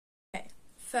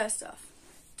First off,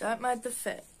 don't mind the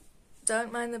fit.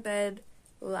 Don't mind the bed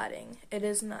lighting. It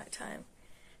is nighttime.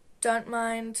 Don't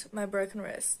mind my broken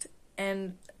wrist.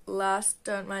 And last,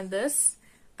 don't mind this.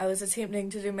 I was attempting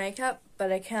to do makeup,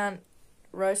 but I can't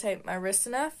rotate my wrist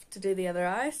enough to do the other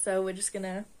eye, so we're just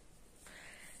gonna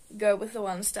go with the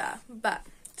 1 star. But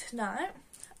tonight,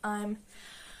 I'm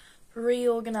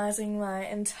reorganizing my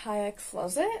entire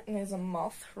closet, and there's a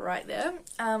moth right there.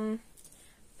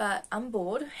 But I'm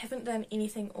bored, haven't done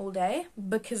anything all day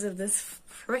because of this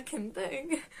frickin'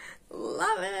 thing.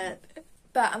 Love it!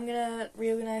 But I'm gonna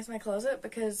reorganize my closet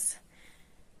because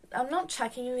I'm not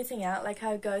chucking anything out. Like,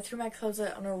 I go through my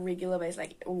closet on a regular basis.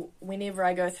 Like, whenever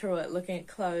I go through it, looking at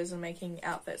clothes and making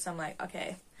outfits, I'm like,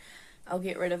 okay, I'll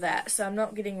get rid of that. So I'm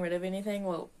not getting rid of anything.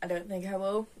 Well, I don't think I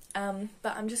will.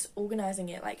 But I'm just organizing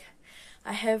it. Like,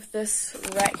 I have this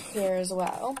rack here as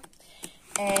well.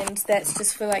 And that's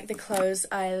just for, like, the clothes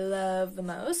I love the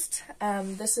most.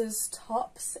 This is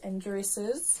tops and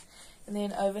dresses. And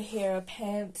then over here are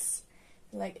pants,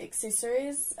 like,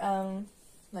 accessories,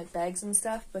 like bags and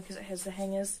stuff, because it has the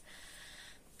hangers.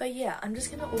 But yeah, I'm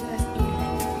just gonna organize everything.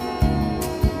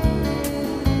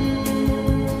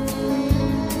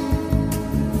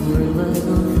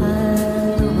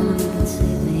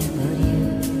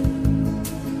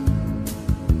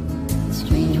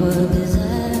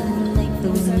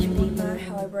 Some people know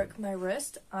how I broke my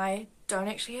wrist. I don't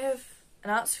actually have an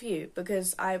answer for you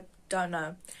because I don't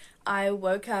know. I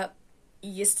woke up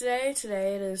yesterday,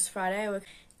 today it is Friday,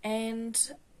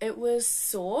 and it was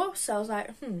sore, so I was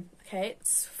like, okay, it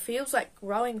feels like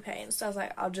growing pain, so I was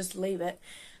like, I'll just leave it.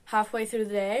 Halfway through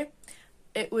the day,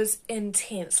 it was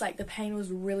intense, like the pain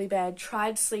was really bad.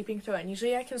 Tried sleeping through it, and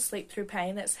usually I can sleep through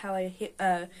pain, that's how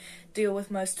I deal with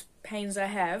most pains I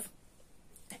have.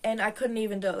 And I couldn't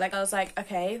even do it. Like, I was like,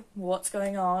 okay, what's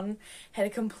going on? Had a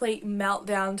complete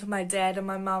meltdown to my dad and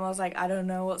my mum. I was like, I don't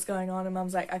know what's going on. And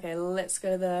mum's like, okay, let's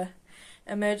go to the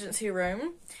emergency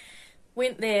room.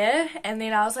 Went there, and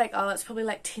then I was like, oh, it's probably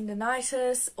like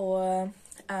tendinitis or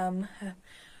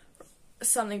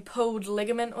something, pulled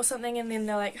ligament or something. And then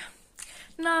they're like,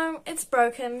 no, it's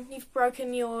broken. You've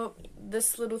broken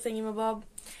this little thingy-mabob.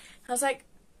 I was like,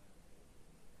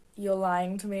 you're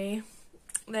lying to me.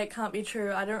 That can't be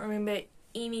true. I don't remember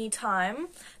any time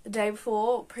the day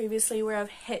before, previously, where I've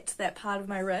hit that part of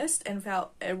my wrist and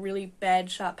felt a really bad,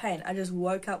 sharp pain. I just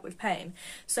woke up with pain.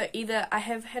 So either I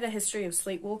have had a history of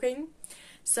sleepwalking,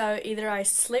 so either I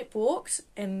sleepwalked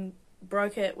and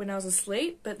broke it when I was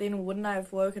asleep, but then wouldn't I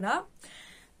have woken up,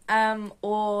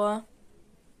 or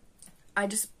I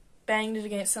just banged it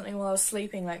against something while I was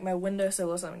sleeping, like my windowsill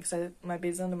or something, because my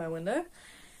bed's under my window.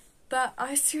 But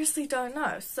I seriously don't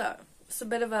know, so it's a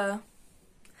bit of a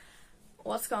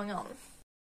what's going on.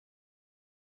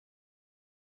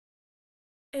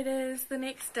 It is the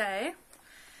next day,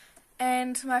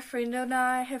 and my friend and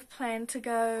I have planned to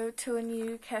go to a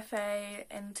new cafe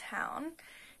in town.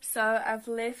 So I've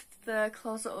left the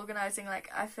closet organizing,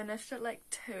 like I finished at like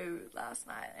 2 last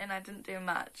night and I didn't do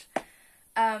much.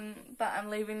 But I'm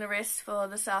leaving the rest for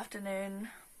this afternoon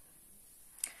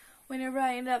whenever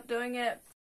I end up doing it,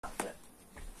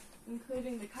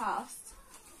 including the cast.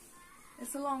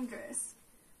 It's a long dress.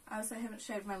 I also haven't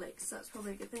shaved my legs, so it's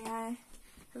probably a good thing I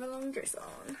have a long dress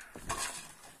on.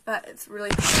 But it's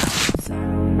really hot, so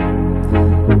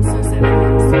I'm so sad.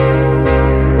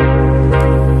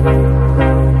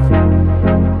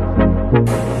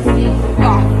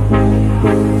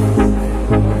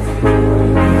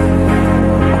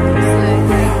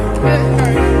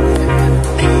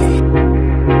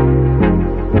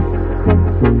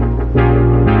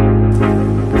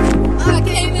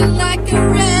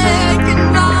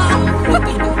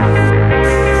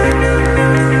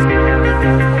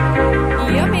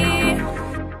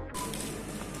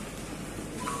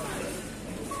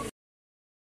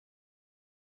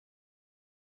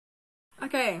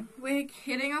 Okay, we're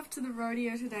heading off to the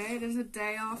rodeo today. It is a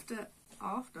day after,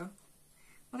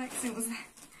 what accent was that?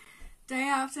 Day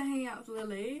after hanging out with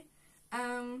Lily.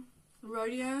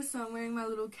 Rodeo, so I'm wearing my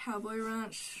little Cowboy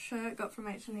Ranch shirt, got from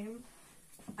H&M.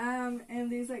 And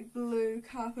these like blue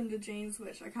carpenter jeans,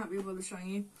 which I can't be bothered showing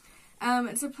you.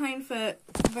 It's a plain fit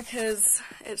because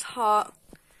it's hot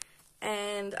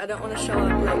and I don't want to show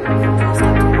up like dressed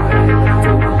up to rodeo.